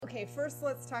Okay, first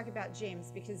let's talk about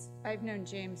James, because I've known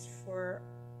James for,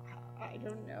 I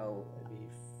don't know, Maybe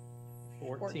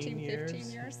 14,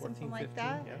 15 years, something like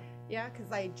that. Yeah. Yeah,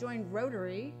 because I joined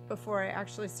Rotary before I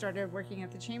actually started working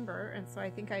at the Chamber, and so I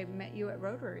think I met you at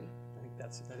Rotary I think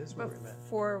that is where we met.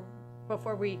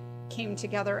 before we came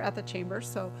together at the Chamber.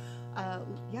 So,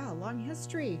 yeah, long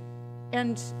history.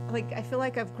 And like, I feel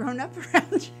like I've grown up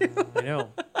around you. I know.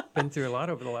 Been through a lot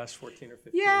over the last 14 or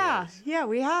 15 Yeah, years. yeah,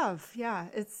 we have. Yeah,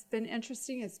 it's been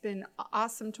interesting. It's been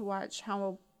awesome to watch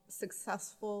how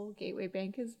successful Gateway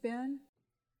Bank has been.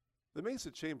 The Mesa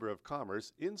Chamber of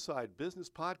Commerce Inside Business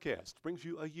Podcast brings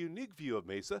you a unique view of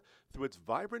Mesa through its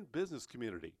vibrant business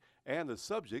community and the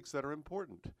subjects that are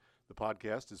important. The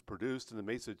podcast is produced in the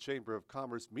Mesa Chamber of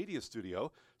Commerce Media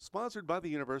Studio, sponsored by the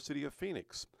University of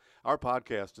Phoenix. Our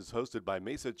podcast is hosted by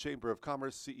Mesa Chamber of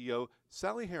Commerce CEO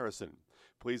Sally Harrison.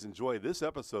 Please enjoy this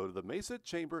episode of the Mesa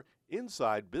Chamber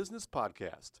Inside Business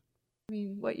Podcast. I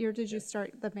mean, what year did you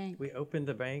start the bank? We opened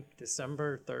the bank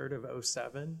December 3rd of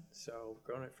 07, so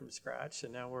grown it from scratch,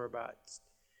 and now we're about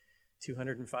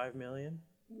 $205 million.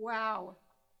 Wow.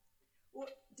 Well,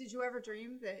 did you ever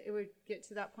dream that it would get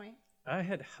to that point? I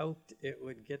had hoped it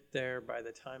would get there by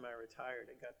the time I retired.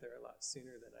 It got there a lot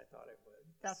sooner than I thought it would.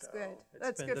 That's So good. it's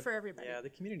That's been good for everybody. Yeah, the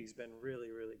community's been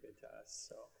really, really good to us.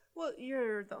 So Well,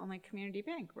 you're the only community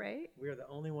bank, right? we are the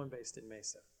only one based in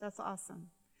Mesa. That's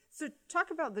awesome. So talk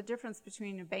about the difference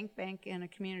between a bank and a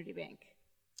community bank.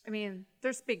 I mean,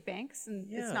 there's big banks,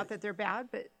 and it's Yeah. not that they're bad,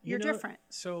 but you're You know, different.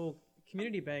 So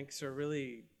community banks are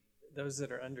really those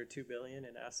that are under $2 billion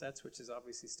in assets, which is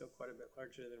obviously still quite a bit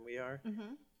larger than we are.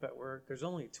 Mm-hmm. But there's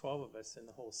only 12 of us in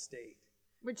the whole state.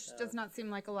 Which does not seem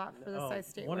like a lot for the size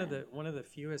state. one we're of the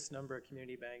fewest number of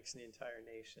community banks in the entire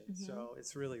nation. Mm-hmm. So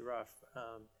it's really rough.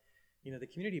 The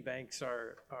community banks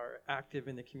are active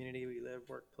in the community. We live,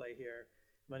 work, play here.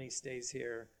 Money stays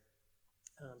here.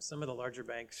 Some of the larger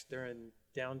banks during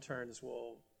downturns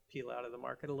will peel out of the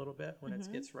market a little bit when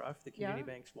it gets rough. The community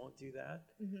banks won't do that.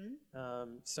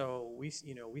 Mm-hmm. So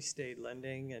we stayed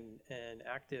lending and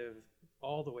active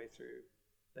all the way through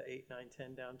the 8, 9,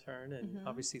 10 downturn, and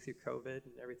obviously through COVID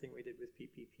and everything we did with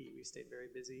PPP, we stayed very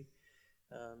busy.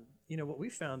 What we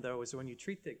found though is when you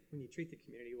treat the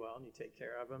community well and you take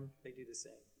care of them, they do the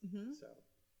same. Mm-hmm. So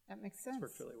That makes sense. it's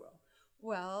worked really well.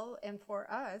 Well, and for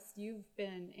us, you've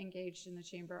been engaged in the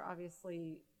Chamber,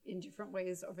 obviously, in different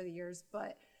ways over the years,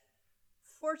 but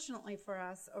fortunately for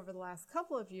us, over the last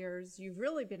couple of years, you've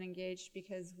really been engaged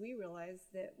because we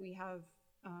realized that we have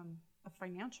a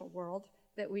financial world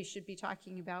that we should be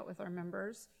talking about with our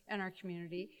members and our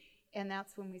community, and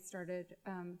that's when we started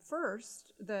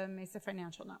first the Mesa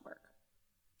Financial Network.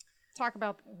 Talk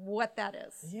about what that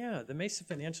is. Yeah, the Mesa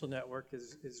Financial Network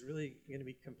is really going to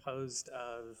be composed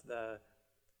of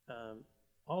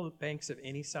all the banks of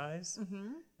any size,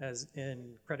 as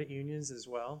in credit unions as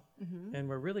well. And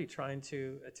we're really trying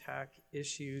to attack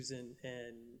issues and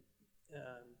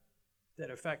that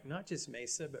affect not just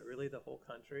Mesa, but really the whole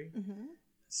country.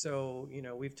 So,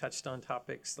 we've touched on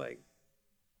topics like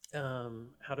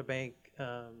how to bank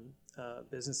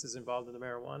businesses involved in the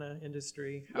marijuana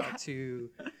industry, how to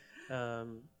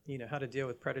how to deal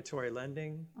with predatory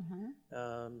lending,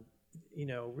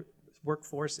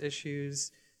 workforce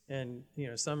issues, and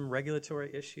some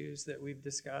regulatory issues that we've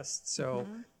discussed. So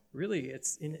really,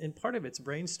 it's in part of it's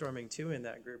brainstorming too in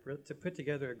that group to put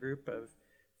together a group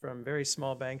from very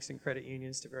small banks and credit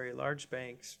unions to very large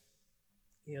banks.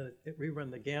 We run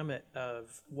the gamut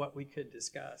of what we could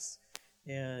discuss,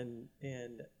 and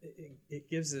it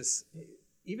gives us.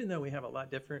 Even though we have a lot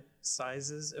different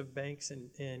sizes of banks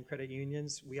and credit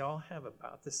unions, we all have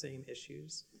about the same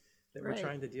issues that we're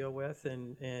trying to deal with.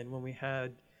 And when we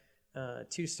had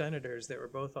two senators that were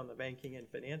both on the Banking and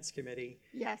Finance Committee,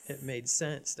 it made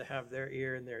sense to have their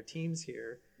ear and their teams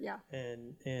here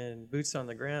and boots on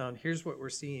the ground. Here's what we're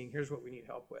seeing. Here's what we need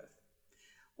help with.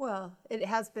 Well, it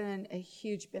has been a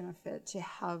huge benefit to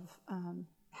have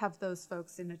those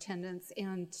folks in attendance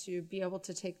and to be able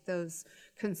to take those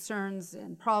concerns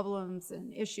and problems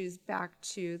and issues back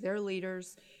to their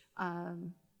leaders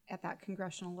at that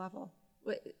congressional level.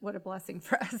 What a blessing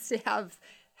for us to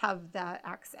have that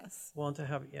access. Well, and to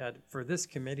have for this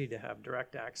committee to have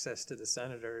direct access to the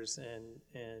senators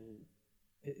and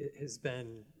it has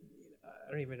been, I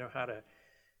don't even know how to.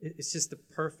 It's just the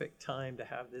perfect time to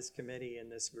have this committee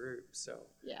and this group. So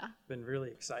been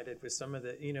really excited with some of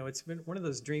the, it's been one of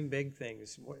those dream big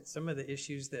things. Some of the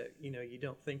issues that, you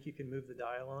don't think you can move the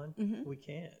dial on, we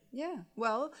can. Yeah.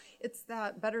 Well, it's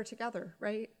that better together,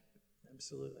 right?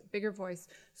 Absolutely. Bigger voice.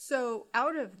 So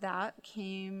out of that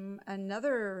came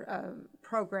another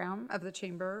program of the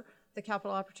Chamber, the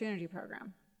Capital Opportunity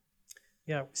Program.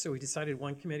 Yeah, so we decided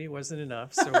one committee wasn't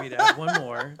enough, so we'd add one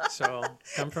more. So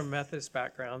come from Methodist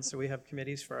background, so we have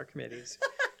committees for our committees.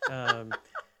 Um,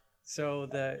 so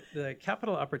the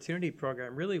Capital Opportunity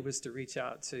Program really was to reach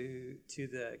out to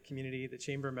the community, the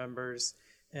chamber members,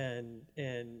 and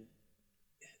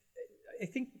I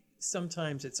think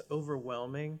sometimes it's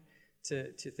overwhelming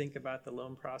to think about the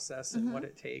loan process and what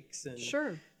it takes, and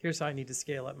Sure. here's how I need to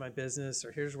scale up my business,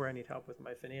 or here's where I need help with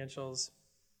my financials.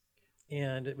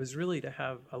 And it was really to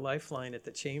have a lifeline at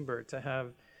the chamber, to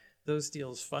have those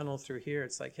deals funnel through here.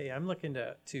 It's like, hey, I'm looking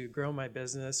to grow my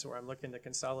business, or I'm looking to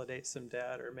consolidate some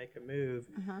debt or make a move.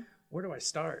 Where do I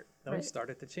start? I would start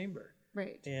at the chamber.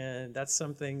 Right. And that's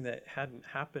something that hadn't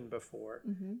happened before,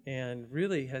 and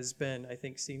really has been, I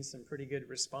think, seen some pretty good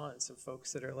response of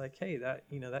folks that are like, hey, that,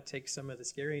 that takes some of the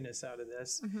scariness out of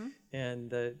this. And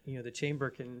the chamber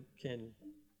can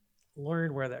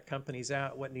learn where that company's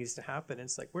at, what needs to happen. And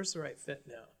it's like, where's the right fit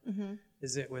now?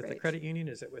 Is it with the credit union?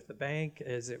 Is it with the bank?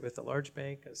 Is it with a large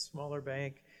bank, a smaller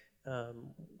bank?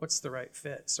 What's the right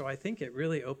fit? So I think it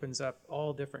really opens up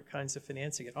all different kinds of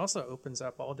financing. It also opens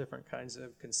up all different kinds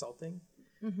of consulting,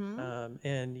 and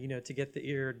to get the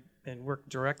ear and work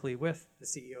directly with the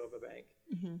CEO of a bank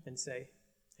and say,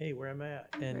 hey, where am I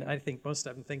at? And I think most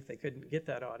of them think they couldn't get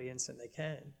that audience, and they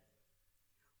can.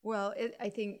 Well, I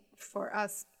think for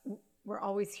us, we're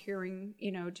always hearing,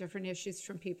 different issues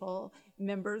from people,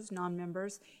 members,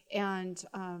 non-members, and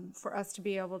for us to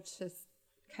be able to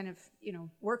kind of,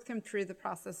 work them through the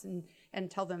process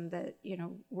and tell them that,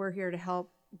 we're here to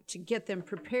help to get them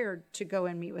prepared to go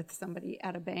and meet with somebody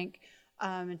at a bank,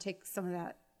 and take some of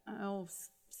that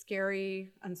scary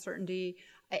uncertainty.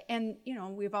 And,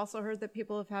 we've also heard that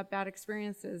people have had bad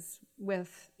experiences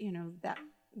with,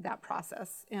 that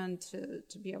process, and to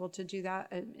be able to do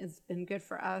that has been good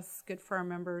for us, good for our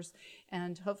members,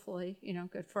 and hopefully,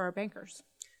 good for our bankers.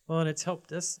 Well, and it's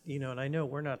helped us, and I know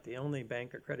we're not the only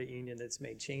bank or credit union that's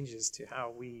made changes to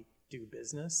how we do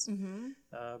business.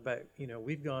 But,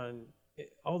 we've gone,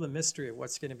 all the mystery of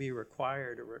what's going to be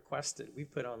required or requested, we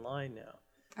put online now.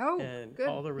 Oh, and good.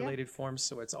 all the related forms,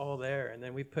 so it's all there. And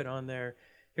then we put on there,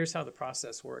 here's how the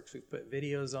process works. We've put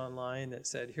videos online that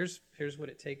said, here's what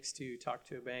it takes to talk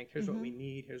to a bank. Here's what we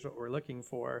need. Here's what we're looking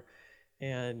for.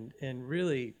 And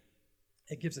really,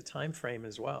 it gives a time frame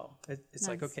as well. It's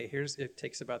like, okay, it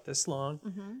takes about this long,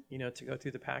 to go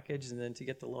through the package, and then to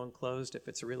get the loan closed if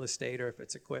it's real estate or if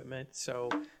it's equipment. So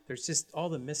there's just all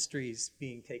the mysteries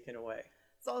being taken away.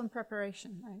 It's all in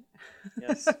preparation, right?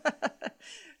 Yes.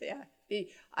 Yeah.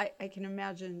 I can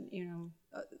imagine, you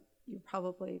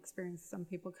probably experienced some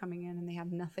people coming in and they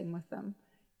have nothing with them,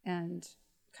 and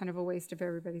kind of a waste of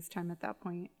everybody's time at that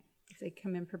point if they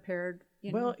come in prepared.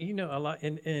 Well, a lot,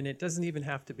 and it doesn't even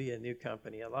have to be a new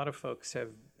company. A lot of folks have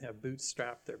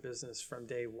bootstrapped their business from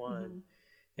day one,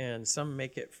 and some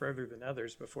make it further than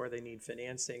others before they need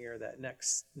financing or that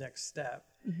next step.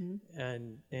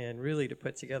 And really to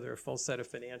put together a full set of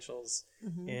financials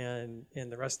and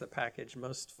the rest of the package,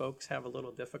 most folks have a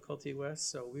little difficulty with.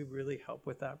 So we really help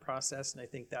with that process, and I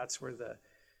think that's where the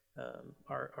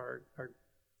our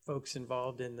folks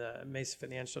involved in the Mesa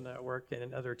Financial Network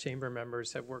and other chamber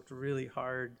members have worked really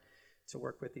hard to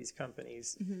work with these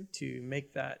companies to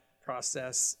make that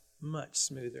process much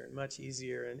smoother and much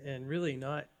easier, and really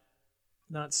not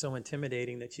so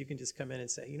intimidating that you can just come in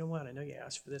and say, you know what, I know you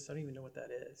asked for this, I don't even know what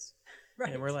that is.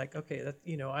 Right. And we're like, okay, that,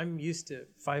 I'm used to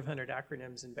 500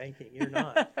 acronyms in banking. You're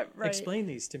not. Right. Explain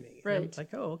these to me. Right. And I'm like,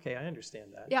 oh, okay, I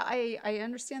understand that. Yeah, I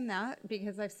understand that,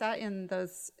 because I've sat in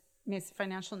those Mesa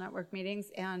Financial Network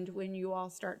meetings, and when you all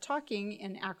start talking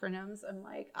in acronyms, I'm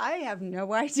like, I have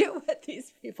no idea what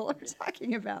these people are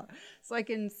talking about. So I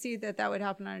can see that would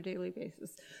happen on a daily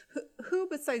basis. Who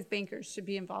besides bankers should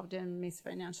be involved in Mesa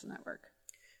Financial Network?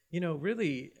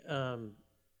 Really, the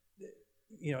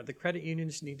credit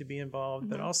unions need to be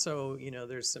involved, but also,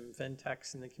 there's some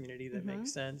fintechs in the community that make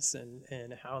sense,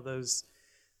 and how those,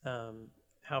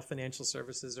 how financial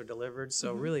services are delivered.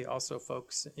 So really also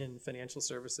folks in financial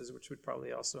services, which would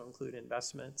probably also include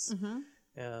investments,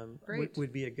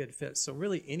 would be a good fit. So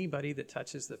really anybody that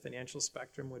touches the financial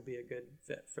spectrum would be a good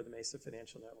fit for the Mesa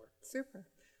Financial Network. Super.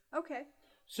 Okay.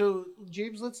 So,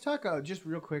 James, let's talk just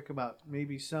real quick about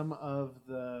maybe some of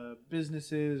the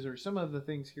businesses or some of the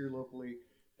things here locally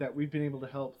that we've been able to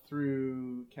help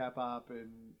through CapOp and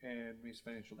Mesa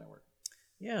Financial Network.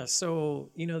 Yeah, so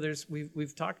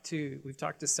we've talked to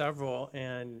several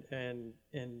and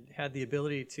had the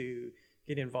ability to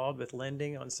get involved with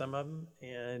lending on some of them,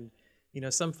 and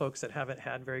some folks that haven't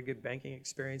had very good banking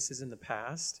experiences in the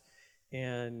past.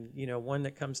 And, one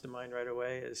that comes to mind right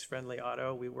away is Friendly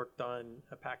Auto. We worked on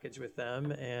a package with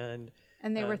them, and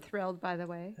And they were thrilled, by the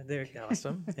way. They're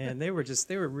awesome. And they were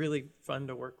really fun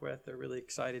to work with. They're really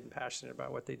excited and passionate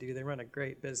about what they do. They run a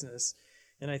great business.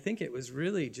 And I think it was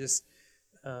really just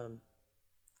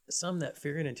some that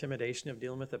fear and intimidation of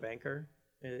dealing with a banker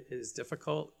is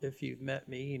difficult. If you've met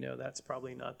me, you know that's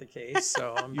probably not the case.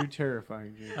 So You're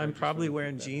terrifying, James. I'm probably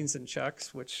wearing jeans and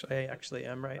Chucks, which I actually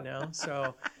am right now.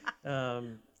 So,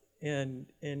 and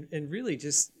really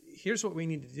just here's what we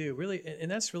need to do. Really,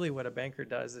 and that's really what a banker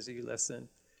does is you listen.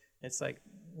 It's like,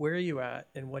 where are you at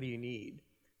and what do you need?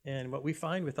 And what we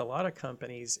find with a lot of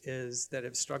companies is that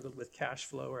have struggled with cash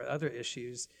flow or other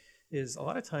issues is a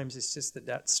lot of times it's just the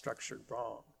debt's structured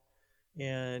wrong.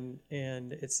 And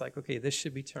it's like, okay, this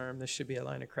should be term, this should be a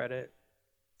line of credit.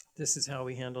 This is how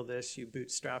we handle this. You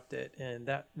bootstrapped it. And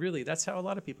that's how a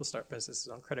lot of people start businesses,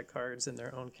 on credit cards and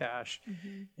their own cash.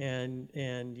 And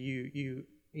you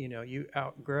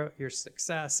outgrow your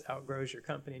success, outgrows your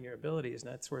company and your abilities.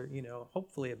 And that's where,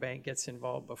 hopefully a bank gets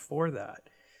involved before that.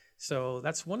 So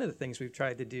that's one of the things we've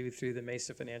tried to do through the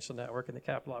Mesa Financial Network and the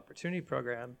Capital Opportunity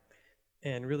Program,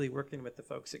 and really working with the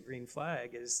folks at Green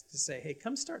Flag, is to say, hey,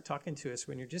 come start talking to us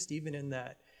when you're just even in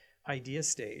that idea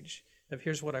stage of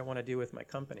here's what I want to do with my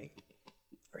company,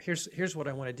 or here's what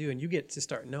I want to do. And you get to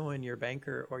start knowing your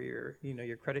banker or your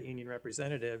credit union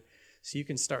representative, so you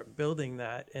can start building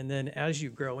that. And then as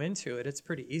you grow into it, it's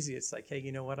pretty easy. It's like, hey,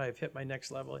 you know what? I've hit my next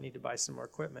level. I need to buy some more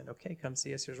equipment. Okay, come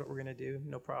see us. Here's what we're going to do.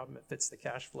 No problem. It fits the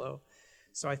cash flow.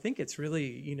 So I think it's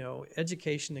really,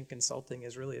 education and consulting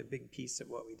is really a big piece of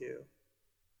what we do.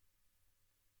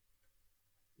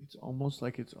 It's almost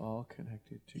like it's all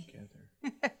connected together.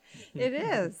 It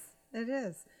is. It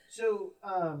is. So,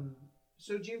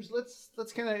 James,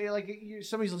 let's kind of like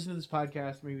somebody's listening to this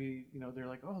podcast. Maybe they're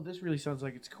like, "Oh, this really sounds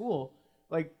like it's cool."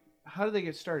 Like, how do they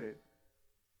get started?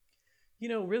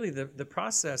 Really the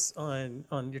process on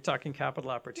you're talking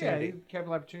capital opportunity. Yeah,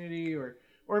 capital opportunity, or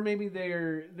maybe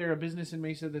they're a business in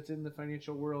Mesa that's in the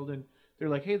financial world, and they're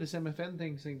like, "Hey, this MFN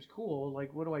thing seems cool.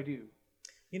 Like, what do I do?"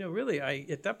 Really,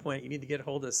 at that point, you need to get a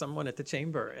hold of someone at the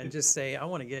chamber and just say, I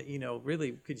want to get,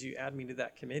 really, could you add me to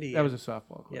that committee? That was a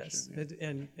softball question.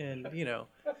 Yes. Yeah. And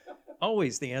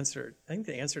always the answer, I think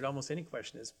the answer to almost any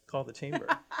question is call the chamber.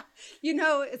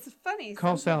 It's funny.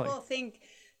 Call Sally. People think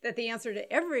that the answer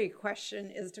to every question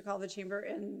is to call the chamber,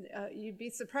 and you'd be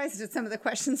surprised at some of the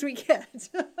questions we get.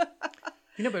 But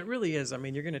it really is. I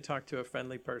mean, you're going to talk to a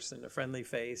friendly person, a friendly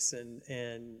face, and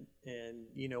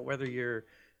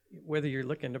whether you're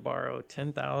looking to borrow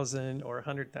 $10,000 or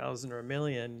 $100,000 or $1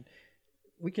 million,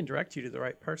 we can direct you to the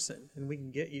right person, and we can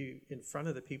get you in front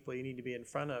of the people you need to be in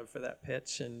front of for that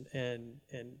pitch, and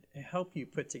help you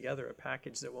put together a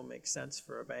package that will make sense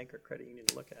for a bank or credit union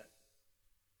to look at.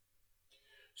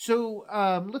 So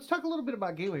let's talk a little bit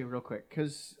about Gateway real quick,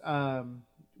 because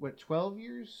 12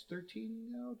 years, 13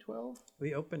 now, 12?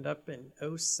 We opened up in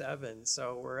 2007,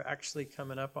 so we're actually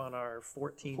coming up on our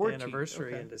 14th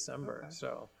anniversary in December. Okay.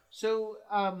 So,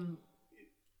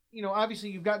 obviously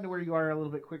you've gotten to where you are a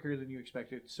little bit quicker than you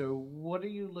expected. So what are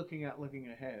you looking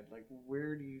ahead? Like,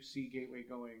 where do you see Gateway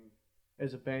going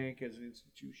as a bank, as an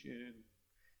institution?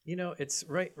 It's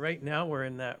right now we're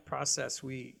in that process.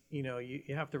 You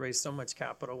have to raise so much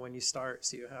capital when you start,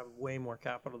 so you have way more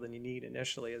capital than you need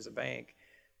initially as a bank.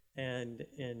 And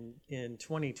in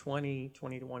 2020,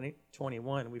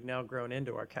 2021, we've now grown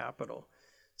into our capital.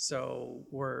 So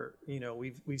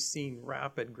we've seen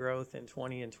rapid growth in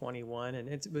 20 and 21, and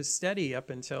it was steady up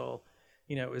until,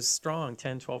 it was strong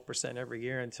 10, 12% every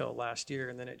year until last year,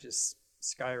 and then it just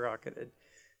skyrocketed.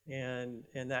 And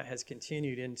that has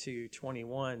continued into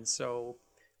 21. So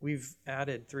we've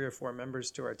added 3 or 4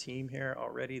 members to our team here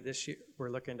already this year. We're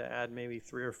looking to add maybe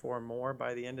 3 or 4 more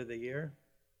by the end of the year.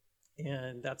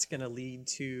 And that's going to lead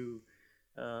to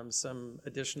some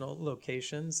additional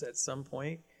locations at some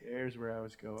point. There's where I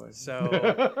was going.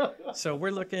 So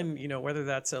we're looking, whether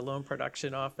that's a loan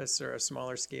production office or a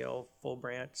smaller scale, full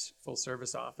branch, full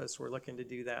service office, we're looking to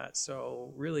do that.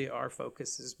 So really our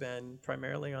focus has been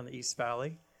primarily on the East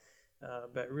Valley,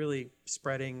 but really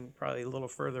spreading probably a little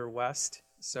further west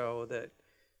so that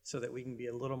we can be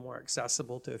a little more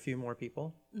accessible to a few more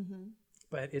people. Mm-hmm.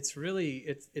 But it's really,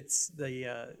 it's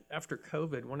the, after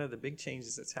COVID, one of the big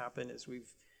changes that's happened is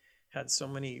we've had so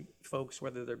many folks,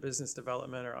 whether they're business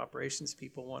development or operations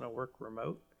people, want to work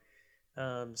remote.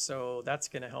 So that's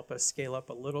going to help us scale up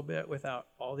a little bit without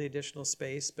all the additional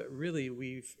space. But really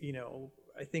we've,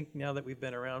 I think now that we've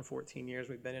been around 14 years,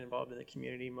 we've been involved in the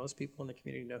community. Most people in the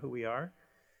community know who we are.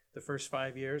 The first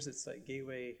 5 years, it's like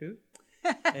Gateway who?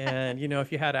 And,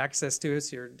 if you had access to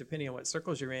us, depending on what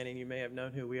circles you're in, you may have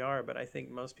known who we are. But I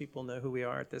think most people know who we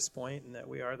are at this point, and that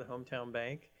we are the hometown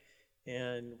bank.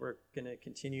 and we're going to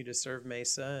continue to serve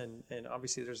Mesa. And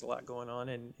obviously, there's a lot going on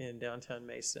in downtown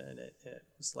Mesa, and it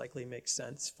most likely makes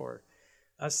sense for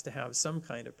us to have some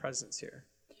kind of presence here.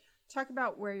 Talk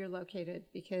about where you're located,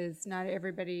 because not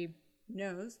everybody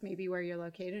knows maybe where you're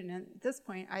located. And at this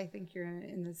point, I think you're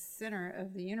in the center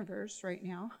of the universe right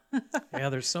now. Yeah,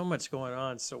 there's so much going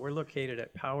on. So we're located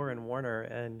at Power and Warner,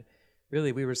 and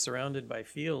really we were surrounded by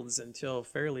fields until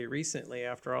fairly recently.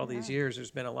 After all these years,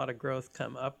 there's been a lot of growth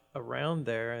come up around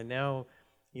there, and now,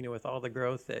 you know, with all the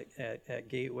growth at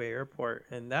Gateway Airport,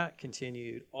 and that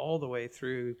continued all the way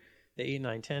through the 8,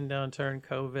 9, 10 downturn,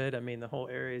 COVID. I mean, the whole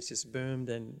area has just boomed,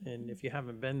 and if you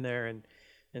haven't been there in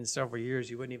several years,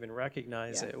 you wouldn't even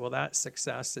recognize it. Well, that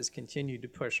success has continued to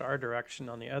push our direction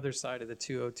on the other side of the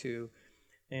 202.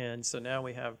 And so now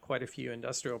we have quite a few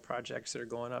industrial projects that are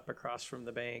going up across from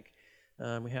the bank.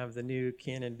 We have the new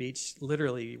Cannon Beach.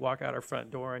 Literally, you walk out our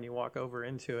front door and you walk over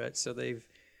into it. So they've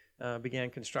began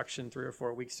construction 3 or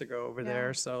 4 weeks ago over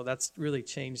there. So that's really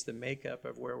changed the makeup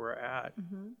of where we're at.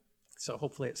 So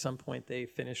hopefully at some point they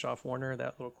finish off Warner,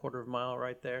 that little quarter of a mile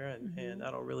right there, and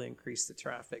that'll really increase the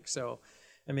traffic. So,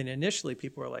 I mean, initially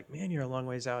people were like, "Man, you're a long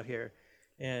ways out here,"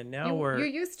 and now you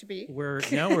used to be. we're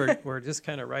just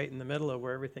kind of right in the middle of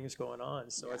where everything's going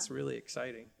on. So it's really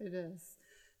exciting. It is.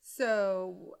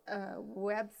 So,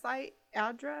 website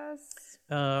address?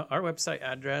 Our website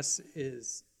address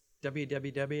is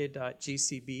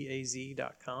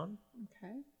www.gcbaz.com.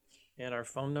 Okay. And our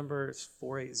phone number is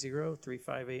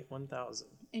 480-358-1000.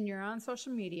 And you're on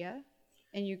social media,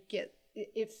 and you get,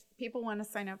 if people want to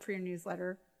sign up for your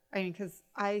newsletter, I mean, because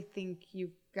I think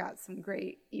you've got some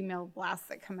great email blasts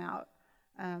that come out.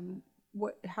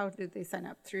 How did they sign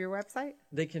up? Through your website?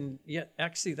 They can,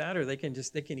 actually that, or they can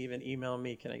even email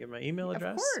me. Can I give my email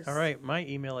address? Of course. All right. My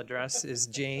email address is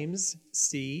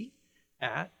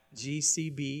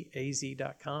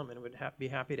jamesc@gcbaz.com, and would be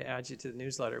happy to add you to the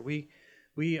newsletter.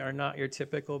 We are not your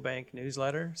typical bank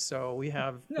newsletter, so we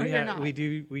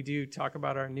do talk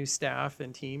about our new staff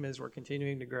and team as we're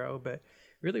continuing to grow, but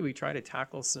really we try to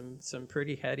tackle some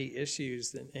pretty heady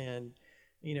issues, and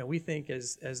you know, we think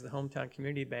as the hometown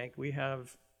community bank,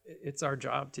 it's our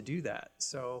job to do that.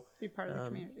 So be part of the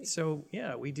community. So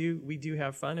yeah, we do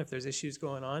have fun. If there's issues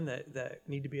going on that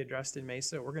need to be addressed in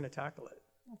Mesa, we're going to tackle it.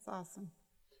 That's awesome.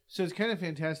 So it's kind of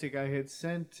fantastic. I had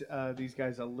sent these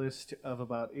guys a list of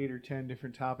about 8 or 10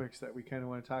 different topics that we kind of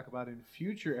want to talk about in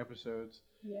future episodes.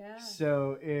 Yeah.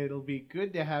 So it'll be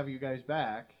good to have you guys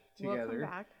back together. Welcome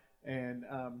back. And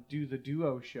do the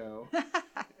duo show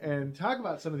and talk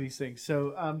about some of these things.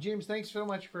 So, James, thanks so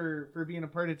much for being a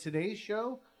part of today's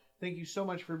show. Thank you so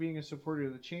much for being a supporter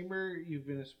of the Chamber. You've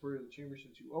been a supporter of the Chamber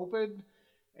since you opened,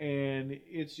 and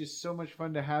it's just so much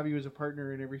fun to have you as a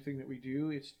partner in everything that we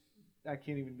do. I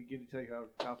can't even begin to tell you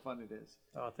how fun it is.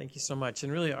 Oh, thank you so much.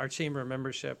 And really, our Chamber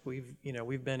membership, we've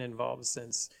been involved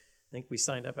since, I think we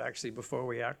signed up actually before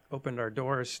we opened our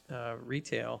doors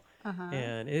retail.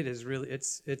 And it is really,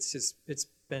 it's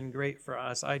been great for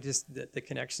us. The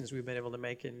connections we've been able to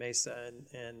make in Mesa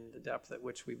and the depth at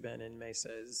which we've been in Mesa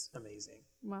is amazing.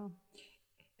 Well,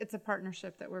 it's a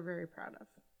partnership that we're very proud of.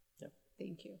 Yep.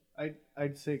 Thank you.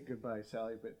 I'd say goodbye,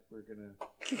 Sally, but we're going to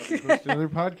host another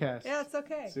podcast. Yeah, it's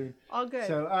okay. Soon. All good.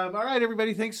 So, all right,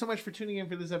 everybody. Thanks so much for tuning in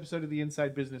for this episode of the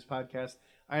Inside Business Podcast.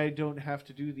 I don't have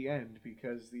to do the end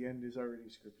because the end is already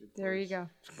scripted. There you go.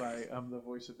 By the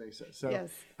voice of Mesa. So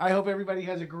yes. I hope everybody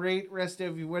has a great rest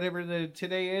of whatever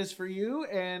today is for you.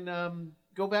 And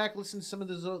go back, listen to some of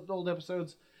those old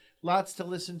episodes. Lots to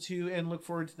listen to, and look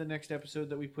forward to the next episode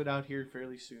that we put out here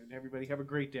fairly soon. Everybody have a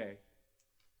great day.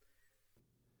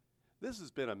 This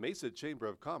has been a Mesa Chamber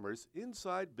of Commerce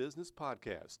Inside Business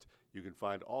Podcast. You can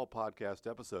find all podcast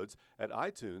episodes at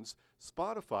iTunes,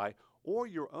 Spotify, or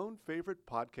your own favorite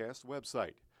podcast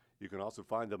website. You can also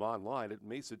find them online at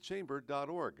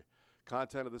mesachamber.org.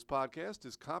 Content of this podcast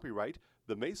is copyright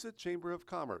the Mesa Chamber of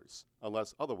Commerce,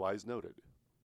 unless otherwise noted.